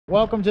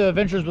Welcome to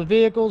Adventures with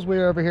Vehicles.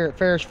 We're over here at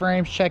Farris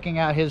Frames checking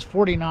out his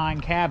 49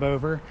 cab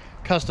over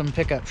custom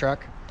pickup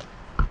truck.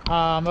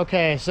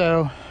 Okay,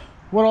 so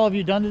what all have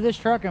you done to this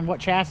truck and what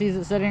chassis is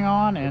it sitting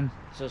on? And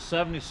it's a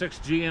 76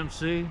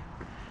 GMC,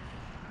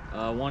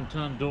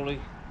 1-ton dually,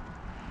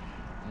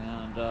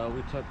 and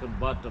we took and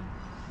bought the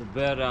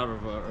bed out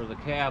of, or the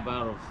cab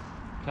out of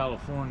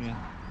California,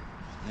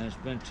 and it's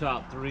been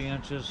chopped 3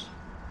 inches,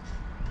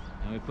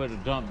 and we put a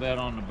dump bed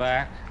on the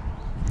back.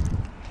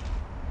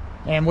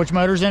 And which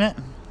motor's in it?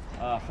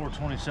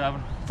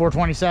 427.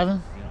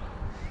 427?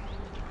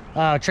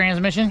 Yeah.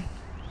 Transmission?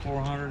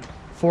 400.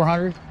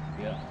 400?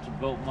 Yeah, it's a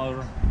built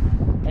motor.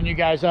 And you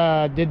guys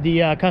did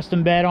the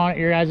custom bed on it,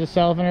 your guys'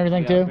 self and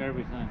everything too?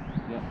 Everything.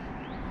 Yeah.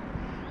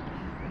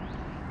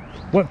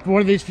 What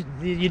are these?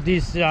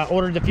 These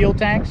ordered the fuel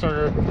tanks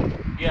or?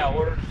 Yeah,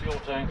 ordered the fuel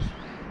tanks.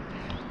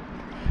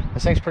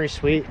 This thing's pretty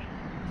sweet.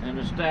 And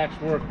the stacks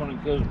work when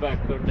it goes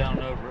back, go down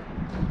over it.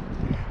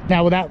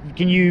 Now,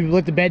 can you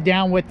let the bed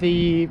down with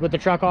the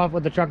truck off,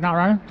 with the truck not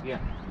running? Yeah.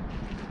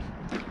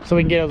 So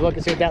we can get a look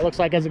and see what that looks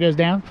like as it goes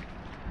down.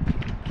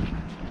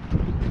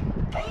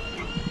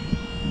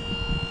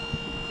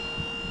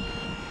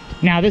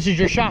 Now, this is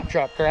your shop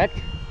truck, correct?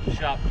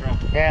 Shop truck.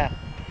 Yeah.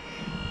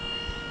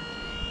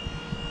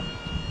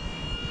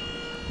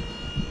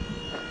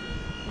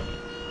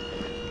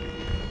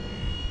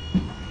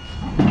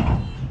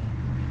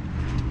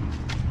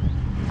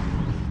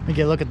 Let me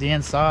get a look at the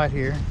inside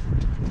here.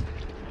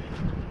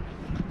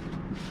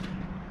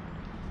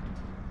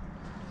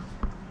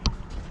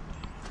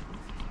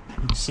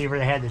 You can see where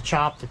they had to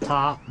chop the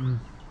top. And,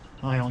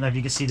 well, I don't know if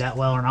you can see that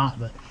well or not,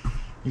 but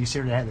you can see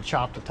where they had to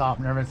chop the top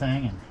and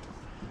everything. And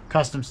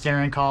custom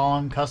steering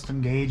column,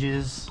 custom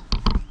gauges,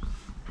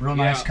 real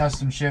nice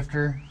custom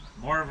shifter.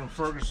 Marvin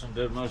Ferguson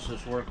did most of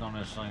this work on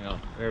this thing,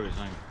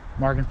 everything.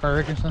 Marvin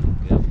Ferguson?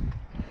 Yep.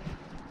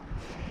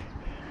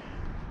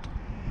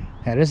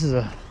 Yeah, this is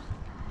a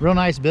real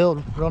nice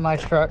build, real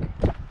nice truck.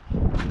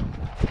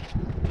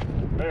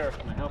 Bear,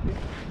 can I help you?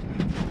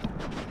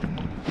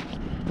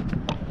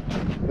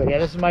 But yeah,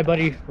 this is my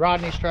buddy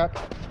Rodney's truck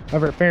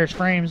over at Farris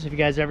Frames. If you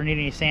guys ever need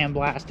any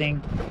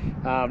sandblasting,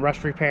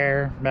 rust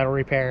repair, metal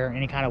repair,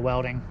 any kind of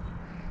welding,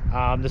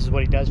 this is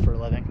what he does for a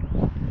living.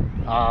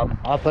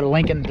 I'll put a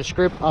link in the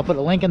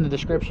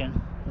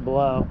description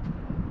below,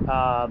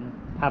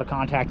 how to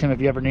contact him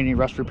if you ever need any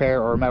rust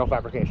repair or metal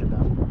fabrication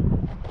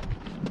done.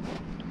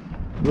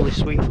 Really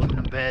sweet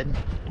aluminum bed.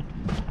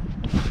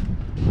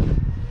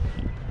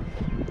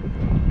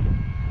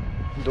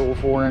 Dual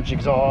 4-inch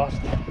exhaust.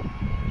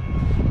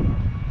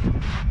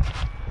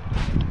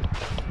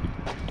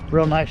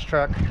 Real nice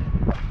truck.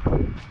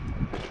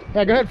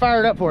 Yeah, go ahead and fire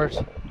it up for us.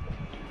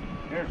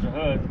 Here's the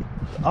hood.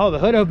 Oh, the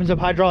hood opens up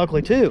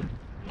hydraulically too.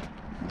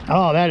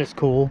 Oh, that is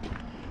cool.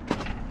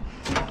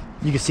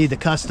 You can see the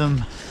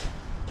custom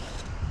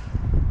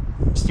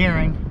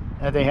steering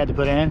that they had to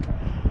put in.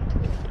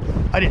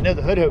 I didn't know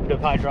the hood opened up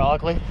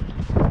hydraulically.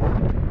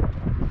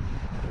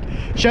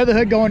 Show the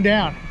hood going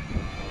down.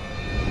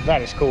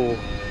 That is cool.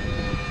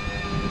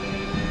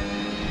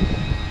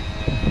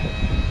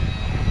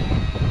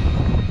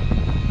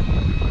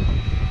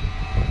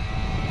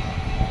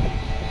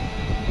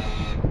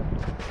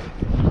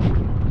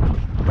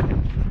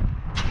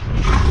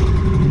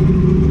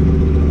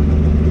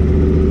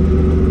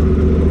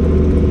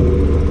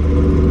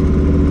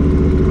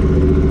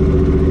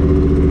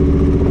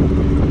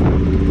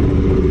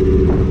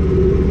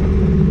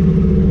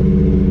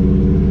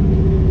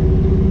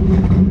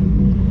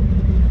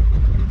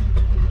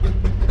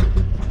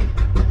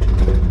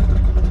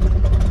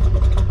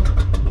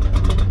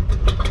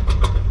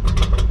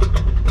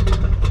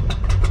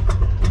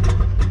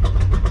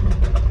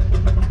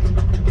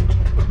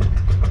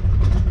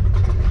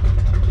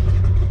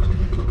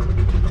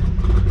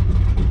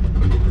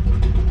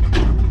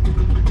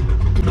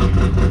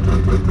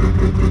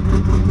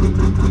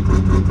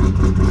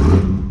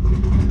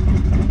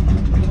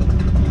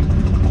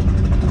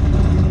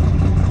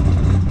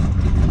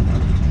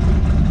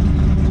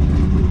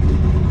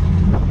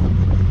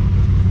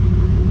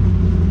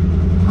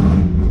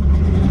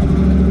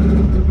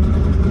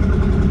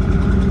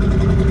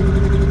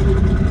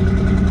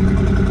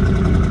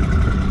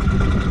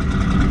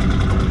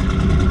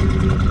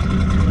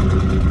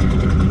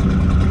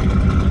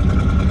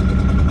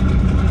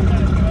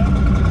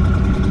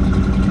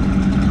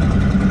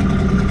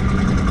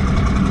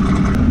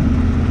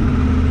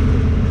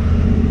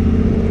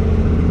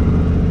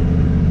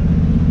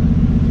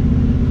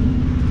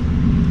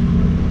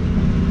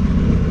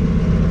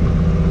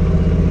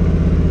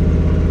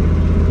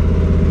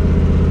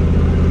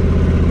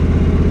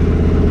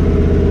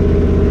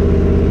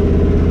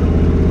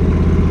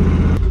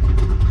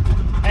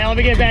 Let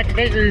me get back a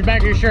picture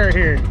back of your shirt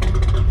here.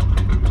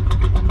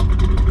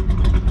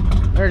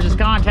 There's his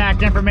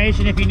contact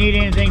information if you need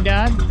anything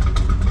done.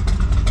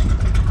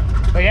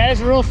 But yeah,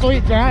 it's a real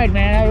sweet ride,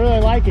 man. I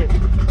really like it.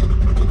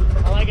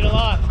 I like it a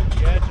lot.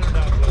 Yeah, it turned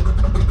out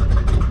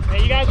good.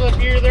 Hey, you guys,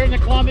 if you're there in the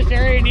Columbus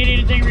area and need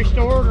anything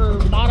restored or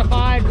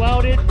modified,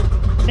 welded,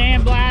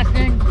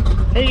 sandblasting,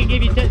 he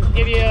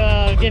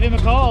can give him a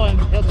call and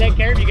he'll take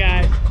care of you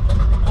guys.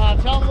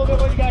 Tell him a little bit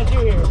what you guys do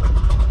here.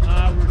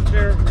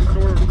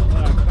 Restore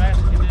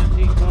classic and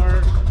antique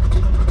cars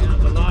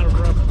and a lot of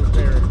rust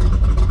repair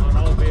on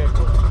all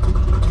vehicles.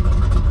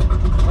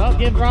 Well,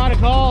 give Rod a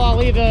call. I'll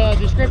leave a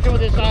description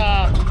with his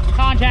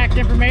contact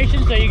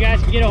information so you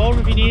guys can get a hold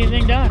of him if you need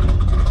anything done.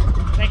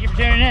 Thank you for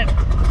tuning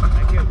in.